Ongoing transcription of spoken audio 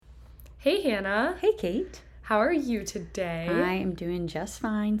Hey, Hannah. Hey, Kate. How are you today? I am doing just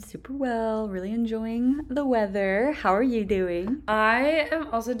fine, super well, really enjoying the weather. How are you doing? I am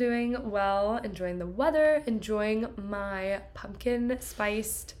also doing well, enjoying the weather, enjoying my pumpkin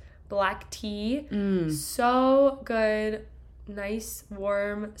spiced black tea. So good. Nice,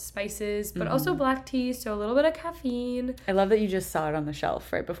 warm spices, but also black tea, so a little bit of caffeine. I love that you just saw it on the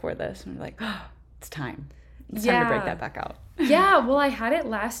shelf right before this and you're like, oh, it's time. It's time to break that back out. Yeah, well, I had it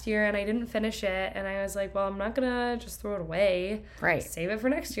last year and I didn't finish it. And I was like, well, I'm not going to just throw it away. Right. Save it for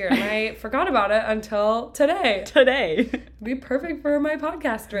next year. And I forgot about it until today. It'd be perfect for my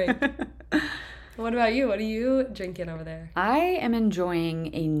podcast drink. What about you? What are you drinking over there? I am enjoying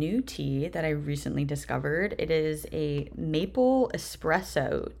a new tea that I recently discovered. It is a maple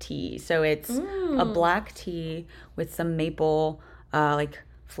espresso tea. So it's a black tea with some maple,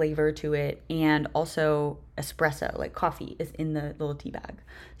 flavor to it, and also espresso, like coffee, is in the little tea bag.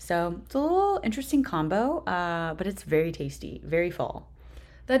 So it's a little interesting combo, but it's very tasty, very fall.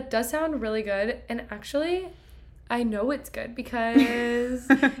 That does sound really good. And actually, I know it's good because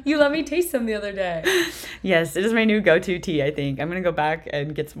you let me taste some the other day. Yes, it is my new go-to tea, I think. I'm going to go back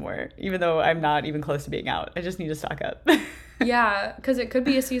and get some more, even though I'm not even close to being out. I just need to stock up. Yeah, because it could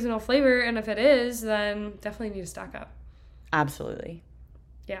be a seasonal flavor, and if it is, then definitely need to stock up. Absolutely.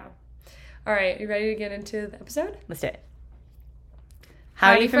 Yeah. All right, you ready to get into the episode? Let's do it.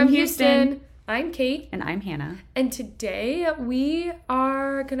 Howdy from Houston. I'm Kate. And I'm Hannah. And today we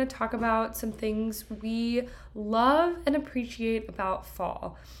are going to talk about some things we love and appreciate about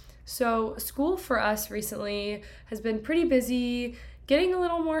fall. So school for us recently has been pretty busy, getting a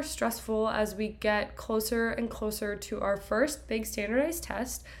little more stressful as we get closer and closer to our first big standardized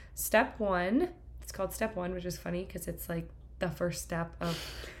test, Step 1. It's called Step 1, which is funny because it's like the first step of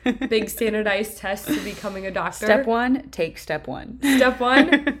big standardized tests to becoming a doctor. Step 1, take Step 1. Step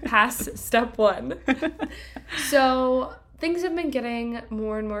 1, pass Step 1. So things have been getting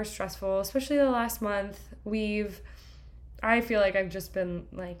more and more stressful, especially the last month. I feel like I've just been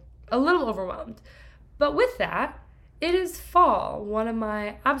like a little overwhelmed. But with that, it is fall, one of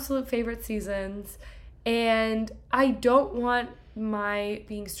my absolute favorite seasons, and I don't want my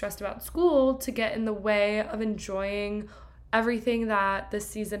being stressed about school to get in the way of enjoying everything that this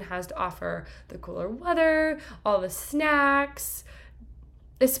season has to offer. The cooler weather, all the snacks,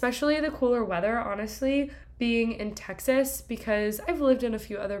 especially the cooler weather, honestly, being in Texas, because I've lived in a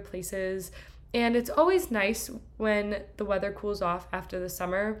few other places, and it's always nice when the weather cools off after the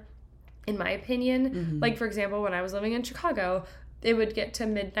summer, in my opinion. Like, for example, when I was living in Chicago, it would get to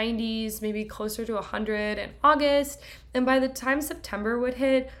mid-90s, maybe closer to 100 in August, and by the time September would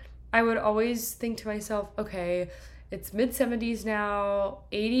hit, I would always think to myself, okay, it's mid-70s now,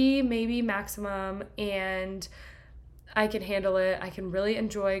 80 maybe maximum, and I can handle it. I can really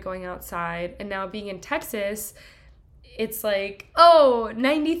enjoy going outside. And now being in Texas, it's like,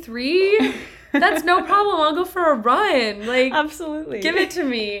 93? That's no problem. I'll go for a run. Like, absolutely. Give it to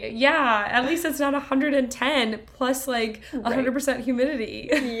me. Yeah, at least it's not 110 plus like 100% humidity.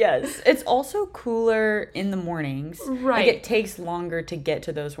 Yes. It's also cooler in the mornings. Right. Like, it takes longer to get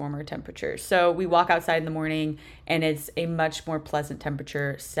to those warmer temperatures. So we walk outside in the morning and it's a much more pleasant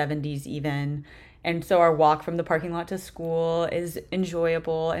temperature, 70s even. And so our walk from the parking lot to school is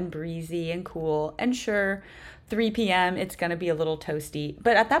enjoyable and breezy and cool. And sure, 3 p.m., it's going to be a little toasty.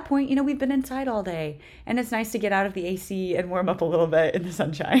 But at that point, we've been inside all day. And it's nice to get out of the AC and warm up a little bit in the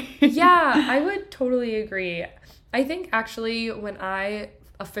sunshine. Yeah, I would totally agree. I think actually when I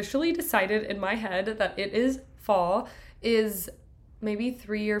officially decided in my head that it is fall is maybe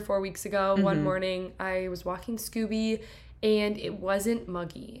 3 or 4 weeks ago. One morning I was walking Scooby and it wasn't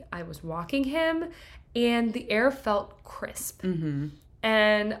muggy. I was walking him and the air felt crisp.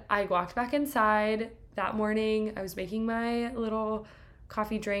 And I walked back inside. That morning, I was making my little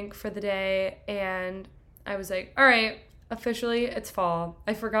coffee drink for the day, and I was like, all right, officially, it's fall.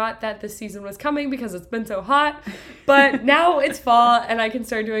 I forgot that this season was coming because it's been so hot, but now it's fall, and I can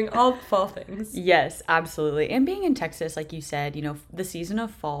start doing all fall things. Yes, absolutely. And being in Texas, like you said, the season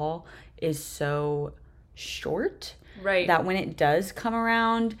of fall is so short. Right. That when it does come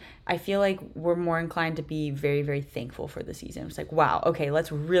around, I feel like we're more inclined to be very, very thankful for the season. It's like, wow, okay,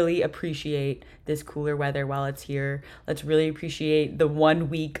 let's really appreciate this cooler weather while it's here. Let's really appreciate the 1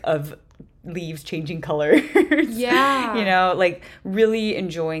 week of leaves changing colors. Yeah. Really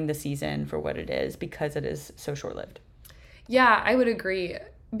enjoying the season for what it is because it is so short-lived. Yeah, I would agree.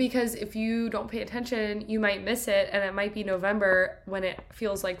 Because if you don't pay attention, you might miss it, and it might be November when it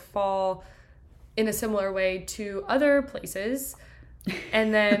feels like fall in a similar way to other places.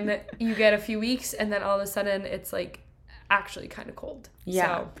 And then you get a few weeks and then all of a sudden it's like actually kind of cold.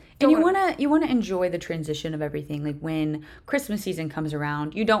 Yeah. So. And you want to enjoy the transition of everything. Like when Christmas season comes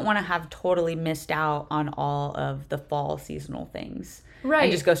around, you don't want to have totally missed out on all of the fall seasonal things. Right.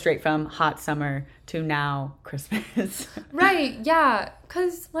 And just go straight from hot summer to now Christmas. Right. Yeah.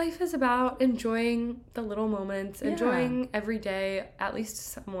 Because life is about enjoying the little moments, enjoying every day, at least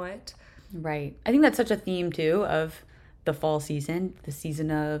somewhat. Right. I think that's such a theme too of the fall season, the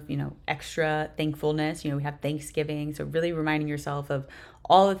season of, extra thankfulness. We have Thanksgiving. So really reminding yourself of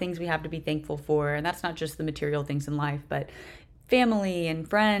all the things we have to be thankful for. And that's not just the material things in life, but family and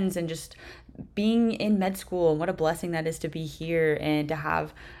friends and just being in med school and what a blessing that is to be here and to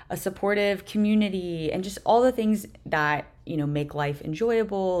have a supportive community and just all the things that, make life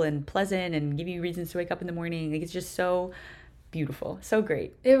enjoyable and pleasant and give you reasons to wake up in the morning. Like it's just so beautiful. So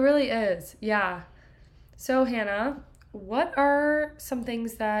great. It really is. Yeah. So Hannah, what are some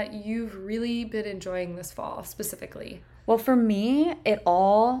things that you've really been enjoying this fall specifically? Well, for me, it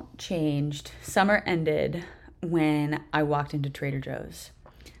all changed. Summer ended when I walked into Trader Joe's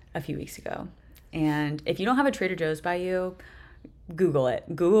a few weeks ago. And if you don't have a Trader Joe's by you, Google it.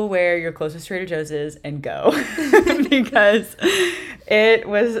 Google where your closest Trader Joe's is and go. Because it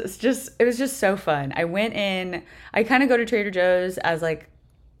was just so fun. I went in, I kind of go to Trader Joe's as like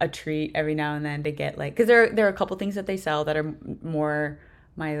a treat every now and then to get like, because there are a couple things that they sell that are more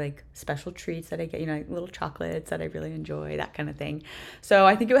my like special treats that I get, like little chocolates that I really enjoy, that kind of thing. So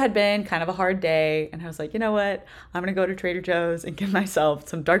I think it had been kind of a hard day and I was like, you know what? I'm going to go to Trader Joe's and get myself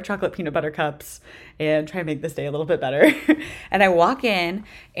some dark chocolate peanut butter cups and try to make this day a little bit better. And I walk in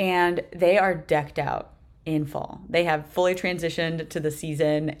and they are decked out in fall. They have fully transitioned to the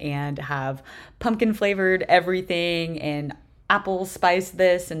season and have pumpkin flavored everything and apple spice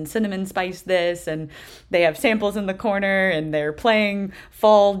this and cinnamon spice this, and they have samples in the corner and they're playing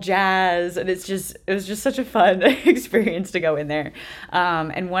fall jazz, and it was just such a fun experience to go in there.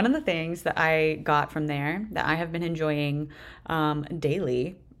 And one of the things that I got from there that I have been enjoying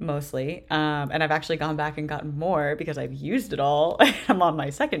daily mostly, and I've actually gone back and gotten more because I've used it all, I'm on my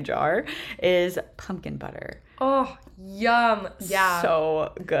second jar, is pumpkin butter. Oh, yum. Yeah.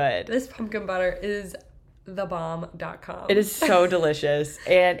 So good. This pumpkin butter is thebomb.com. It is so delicious.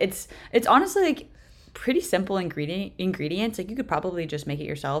 And it's honestly like pretty simple ingredients. Like you could probably just make it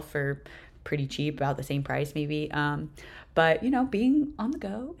yourself for pretty cheap, about the same price maybe. But being on the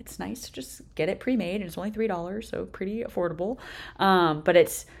go, it's nice to just get it pre-made, and it's only $3, so pretty affordable. But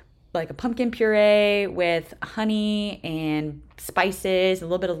it's like a pumpkin puree with honey and spices, a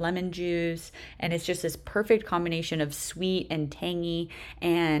little bit of lemon juice, and it's just this perfect combination of sweet and tangy,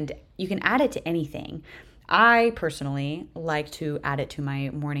 and you can add it to anything. I personally like to add it to my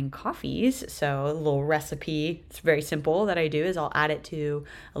morning coffees. So a little recipe, it's very simple, that I do is I'll add it to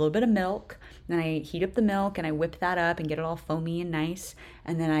a little bit of milk. Then I heat up the milk and I whip that up and get it all foamy and nice.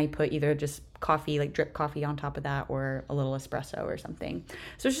 And then I put either just coffee, like drip coffee on top of that, or a little espresso or something.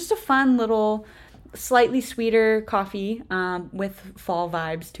 So it's just a fun little slightly sweeter coffee with fall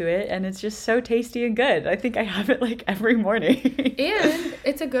vibes to it, and it's just so tasty and good. I think I have it like every morning. And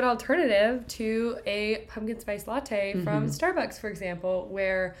it's a good alternative to a pumpkin spice latte from Starbucks, for example,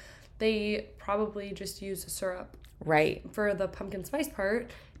 where they probably just use syrup right for the pumpkin spice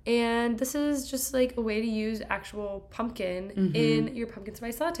part. And this is just like a way to use actual pumpkin in your pumpkin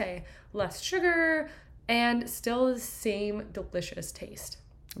spice latte. Less sugar and still the same delicious taste.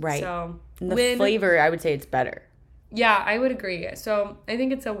 Right. So the flavor, I would say it's better. Yeah, I would agree. So I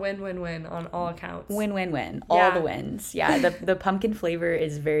think it's a win-win-win on all accounts. Win-win-win. All the wins. Yeah, the pumpkin flavor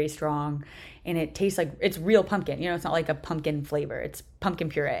is very strong, and it tastes like it's real pumpkin. It's not like a pumpkin flavor. It's pumpkin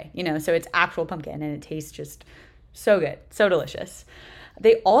puree, so it's actual pumpkin, and it tastes just so good. So delicious.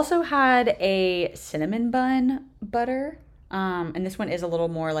 They also had a cinnamon bun butter. And this one is a little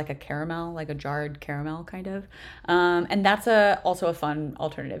more like a caramel, like a jarred caramel kind of. And that's also a fun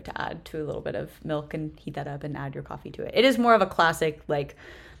alternative to add to a little bit of milk and heat that up and add your coffee to it. It is more of a classic like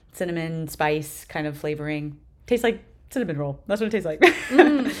cinnamon spice kind of flavoring. Tastes like cinnamon roll. That's what it tastes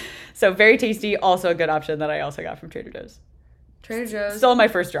like. So very tasty. Also a good option that I also got from Trader Joe's. Trader Joe's. Still in my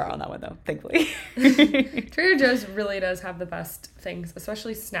first jar on that one though, thankfully. Trader Joe's really does have the best things,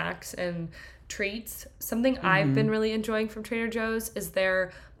 especially snacks and treats. Something I've been really enjoying from Trader Joe's is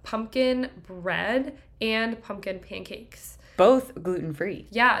their pumpkin bread and pumpkin pancakes. Both gluten-free.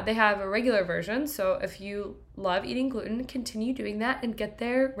 Yeah, they have a regular version. So if you love eating gluten, continue doing that and get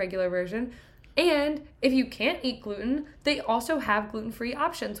their regular version. And if you can't eat gluten, they also have gluten-free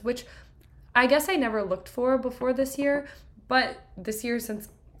options, which I guess I never looked for before this year. But this year, since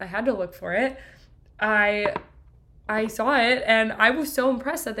I had to look for it, I saw it and I was so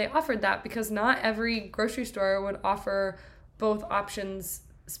impressed that they offered that, because not every grocery store would offer both options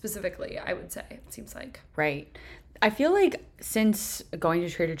specifically, I would say, it seems like. Right. I feel like since going to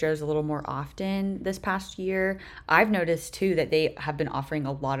Trader Joe's a little more often this past year, I've noticed too that they have been offering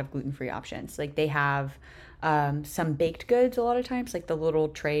a lot of gluten-free options. Like they have some baked goods a lot of times, like the little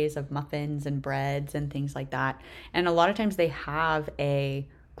trays of muffins and breads and things like that. And a lot of times they have a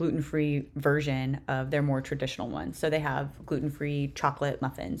gluten-free version of their more traditional ones. So they have gluten-free chocolate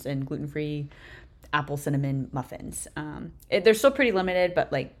muffins and gluten-free apple cinnamon muffins. They're still pretty limited,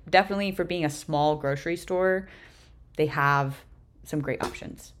 but like definitely for being a small grocery store, they have some great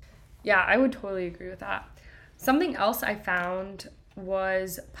options. Yeah, I would totally agree with that. Something else I found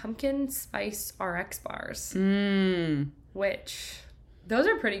was pumpkin spice RX bars, which those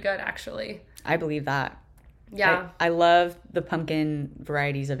are pretty good actually. I believe that. Yeah. I love the pumpkin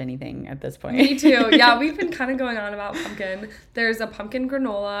varieties of anything at this point. Me too. Yeah, we've been kind of going on about pumpkin. There's a pumpkin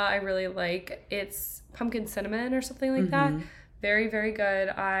granola I really like. It's pumpkin cinnamon or something like that. Very, very good.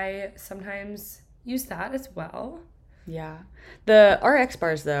 I sometimes use that as well. Yeah. The RX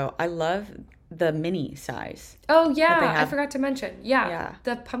bars, though, I love the mini size. Oh, yeah. I forgot to mention. Yeah.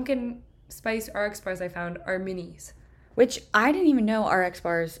 The pumpkin spice RX bars I found are minis. Which I didn't even know RX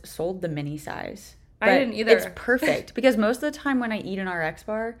bars sold the mini size. But I didn't either. It's perfect because most of the time when I eat an RX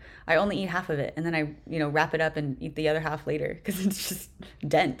bar, I only eat half of it and then I, wrap it up and eat the other half later because it's just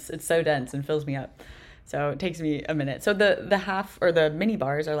dense. It's so dense and fills me up. So it takes me a minute. So the half or the mini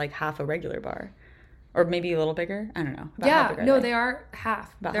bars are like half a regular bar. Or maybe a little bigger. I don't know. They are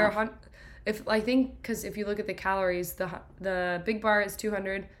half. About They're half. Because if you look at the calories, the big bar is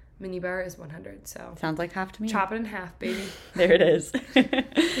 200, mini bar is 100. So sounds like half to me. Chop it in half, baby. There it is.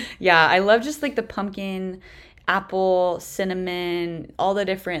 Yeah, I love just like the pumpkin, apple, cinnamon, all the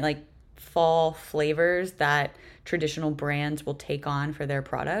different like fall flavors that traditional brands will take on for their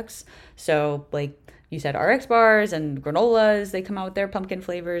products. So like you said, RX bars and granolas, they come out with their pumpkin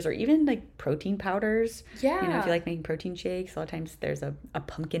flavors, or even like protein powders. Yeah. If you like making protein shakes, a lot of times there's a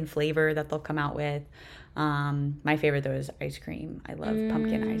pumpkin flavor that they'll come out with. My favorite though is ice cream. I love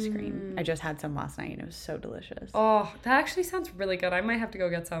pumpkin ice cream. I just had some last night and it was so delicious. Oh, that actually sounds really good. I might have to go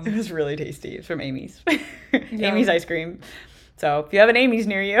get some. It was really tasty. It's from Amy's. Amy's ice cream. So if you have an Amy's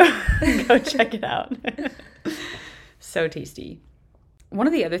near you, go check it out. So tasty. One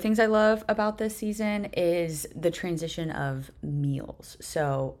of the other things I love about this season is the transition of meals.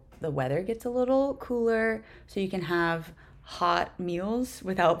 So the weather gets a little cooler, so you can have hot meals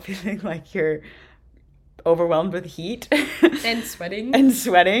without feeling like you're overwhelmed with heat. And sweating.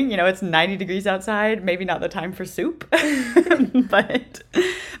 It's 90 degrees outside, maybe not the time for soup. but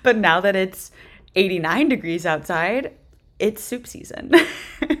now that it's 89 degrees outside, it's soup season.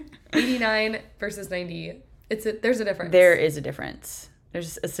 89 versus 90. There's a difference. There is a difference.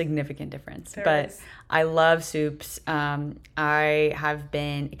 There's a significant difference. But I love soups. I have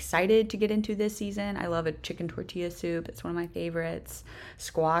been excited to get into this season. I love a chicken tortilla soup. It's one of my favorites.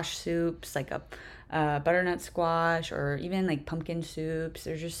 Squash soups, like a butternut squash, or even like pumpkin soups.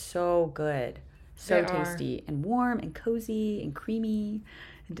 They're just so good. So tasty and warm and cozy and creamy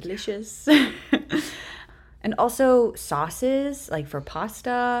and delicious. And also sauces, like for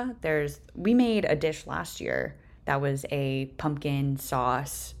pasta. We made a dish last year that was a pumpkin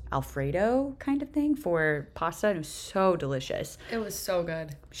sauce Alfredo kind of thing for pasta. It was so delicious. It was so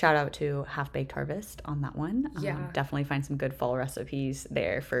good. Shout out to Half Baked Harvest on that one. Yeah. Definitely find some good fall recipes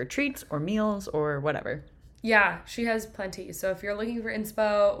there for treats or meals or whatever. Yeah, she has plenty. So if you're looking for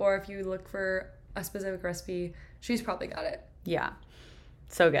inspo or if you look for a specific recipe, she's probably got it. Yeah.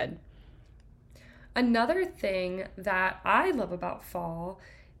 So good. Another thing that I love about fall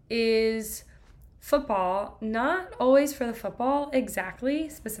is football. Not always for the football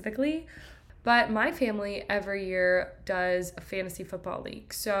specifically, but my family every year does a fantasy football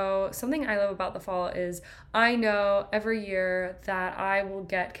league. So something I love about the fall is I know every year that I will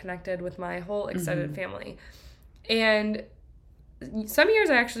get connected with my whole extended family. And some years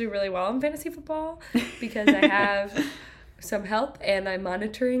I actually do really well in fantasy football because I have some help and I'm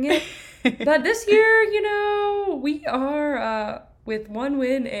monitoring it. But this year, we are with 1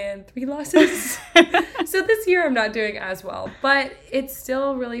 win and 3 losses. So this year I'm not doing as well. But it's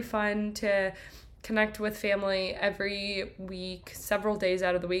still really fun to connect with family every week, several days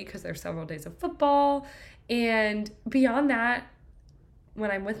out of the week, because there's several days of football. And beyond that, when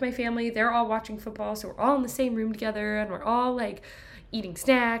I'm with my family, they're all watching football. So we're all in the same room together and we're all like eating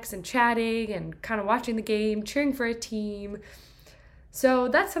snacks and chatting and kind of watching the game, cheering for a team. So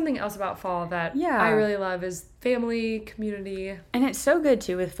that's something else about fall that I really love is family, community. And it's so good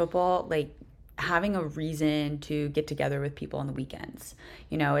too with football, like having a reason to get together with people on the weekends.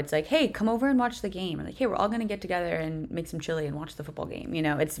 You know, it's like, hey, come over and watch the game. Or like, hey, we're all going to get together and make some chili and watch the football game. You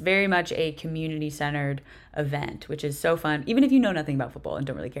know, it's very much a community-centered event, which is so fun, even if you know nothing about football and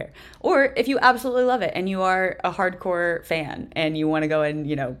don't really care. Or if you absolutely love it and you are a hardcore fan and you want to go and,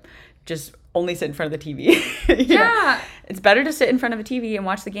 you know, just only sit in front of the TV. Yeah. It's better to sit in front of a TV and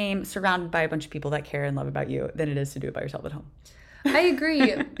watch the game surrounded by a bunch of people that care and love about you than it is to do it by yourself at home. I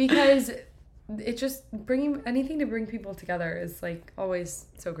agree, because it just bringing anything to bring people together is like always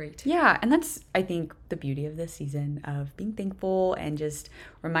so great. Yeah, and that's, I think, the beauty of this season of being thankful and just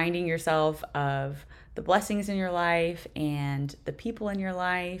reminding yourself of the blessings in your life and the people in your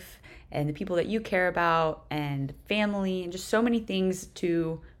life and the people that you care about and family and just so many things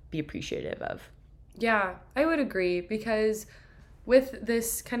to be appreciative of. Yeah, I would agree, because with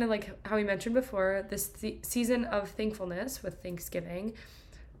this kind of like how we mentioned before, this season of thankfulness with Thanksgiving,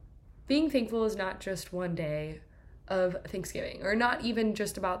 being thankful is not just one day of Thanksgiving or not even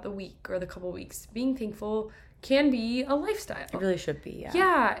just about the week or the couple weeks. Being thankful can be a lifestyle. It really should be, yeah.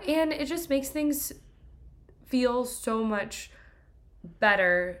 Yeah, and it just makes things feel so much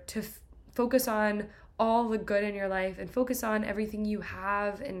better to focus on all the good in your life and focus on everything you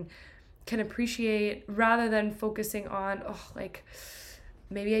have and can appreciate, rather than focusing on, like,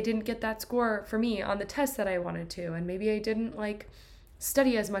 maybe I didn't get that score for me on the test that I wanted to, and maybe I didn't like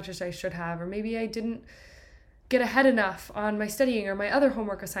study as much as I should have, or maybe I didn't get ahead enough on my studying or my other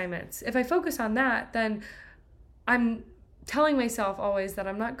homework assignments. If I focus on that, then I'm telling myself always that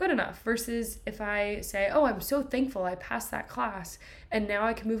I'm not good enough, versus if I say, oh, I'm so thankful I passed that class and now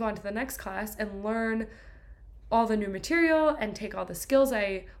I can move on to the next class and learn all the new material and take all the skills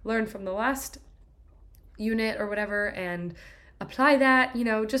I learned from the last unit or whatever and apply that. You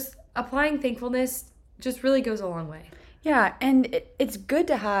know, just applying thankfulness just really goes a long way. Yeah, and it's good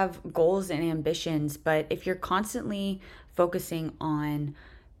to have goals and ambitions, but if you're constantly focusing on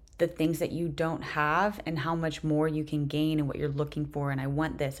the things that you don't have and how much more you can gain and what you're looking for, and I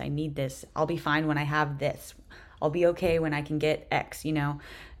want this, I need this, I'll be fine when I have this, I'll be okay when I can get X, you know,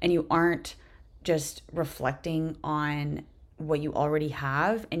 and you aren't just reflecting on what you already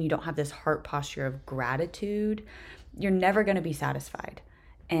have and you don't have this heart posture of gratitude, you're never going to be satisfied.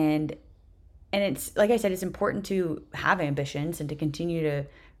 And it's, like I said, it's important to have ambitions and to continue to,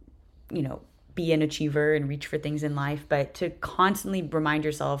 you know, be an achiever and reach for things in life, but to constantly remind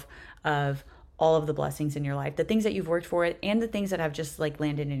yourself of all of the blessings in your life, the things that you've worked for, and the things that have just like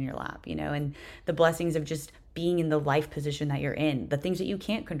landed in your lap, you know, and the blessings of just being in the life position that you're in, the things that you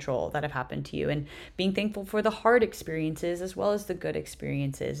can't control that have happened to you, and being thankful for the hard experiences as well as the good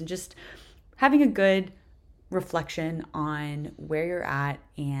experiences, and just having a good reflection on where you're at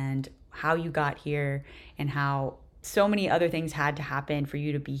and how you got here and how so many other things had to happen for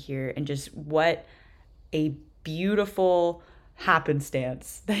you to be here, and just what a beautiful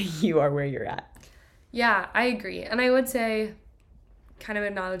happenstance that you are where you're at. Yeah, I agree. And I would say, kind of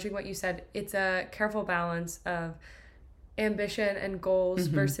acknowledging what you said, it's a careful balance of ambition and goals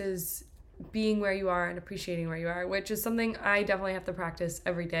versus being where you are and appreciating where you are, which is something I definitely have to practice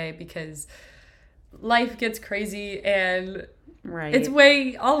every day, because life gets crazy and right.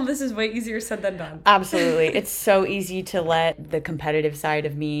 All of this is way easier said than done. Absolutely. It's so easy to let the competitive side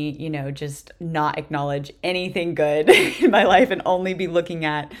of me, you know, just not acknowledge anything good in my life and only be looking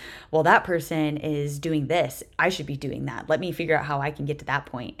at, well, that person is doing this, I should be doing that. Let me figure out how I can get to that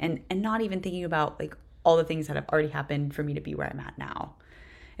point. And not even thinking about like all the things that have already happened for me to be where I'm at now.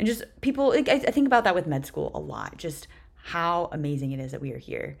 And just people, like, I think about that with med school a lot, just how amazing it is that we are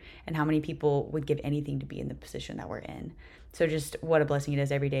here and how many people would give anything to be in the position that we're in. So just what a blessing it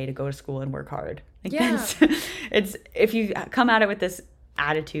is every day to go to school and work hard. Like, yeah. It's if you come at it with this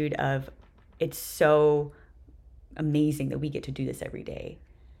attitude of it's so amazing that we get to do this every day,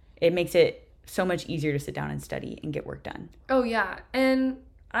 it makes it so much easier to sit down and study and get work done. Oh, yeah. And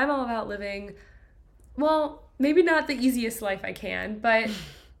I'm all about living, well, maybe not the easiest life I can, but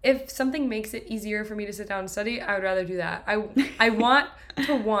if something makes it easier for me to sit down and study, I would rather do that. I want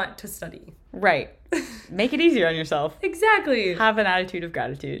to study. Right. Make it easier on yourself. Exactly. Have an attitude of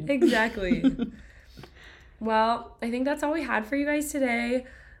gratitude. Exactly. Well, I think that's all we had for you guys today.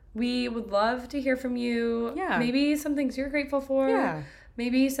 We would love to hear from you. Yeah. Maybe some things you're grateful for. Yeah.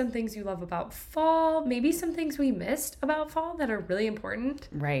 Maybe some things you love about fall. Maybe some things we missed about fall that are really important.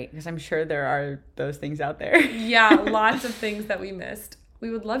 Right. Because I'm sure there are those things out there. Yeah, lots of things that we missed. We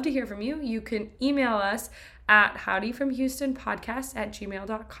would love to hear from you. You can email us at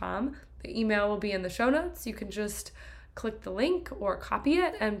howdyfromhoustonpodcast@gmail.com. The email will be in the show notes. You can just click the link or copy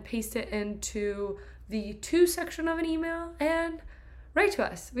it and paste it into the to section of an email and write to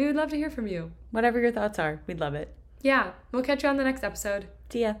us. We would love to hear from you. Whatever your thoughts are, we'd love it. Yeah, we'll catch you on the next episode.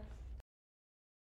 See ya.